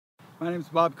My name is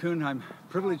Bob Kuhn. I'm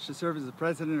privileged to serve as the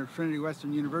president of Trinity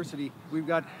Western University. We've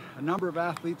got a number of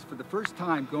athletes for the first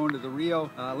time going to the Rio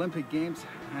Olympic Games,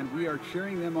 and we are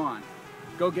cheering them on.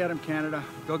 Go get them, Canada.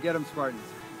 Go get them, Spartans.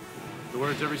 The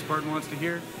words every Spartan wants to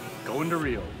hear, going to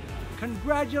Rio.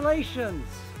 Congratulations!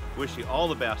 Wish you all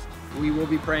the best. We will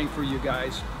be praying for you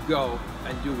guys. Go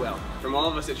and do well. From all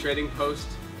of us at Trading Post,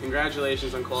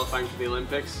 congratulations on qualifying for the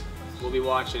Olympics. We'll be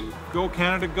watching. Go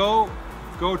Canada, go!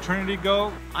 Go Trinity,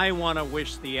 go! I want to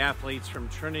wish the athletes from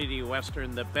Trinity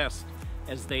Western the best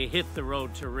as they hit the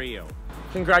road to Rio.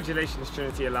 Congratulations,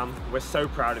 Trinity alum. We're so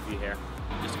proud of you here.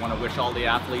 Just want to wish all the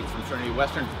athletes from Trinity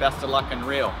Western best of luck in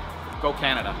Rio. Go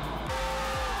Canada!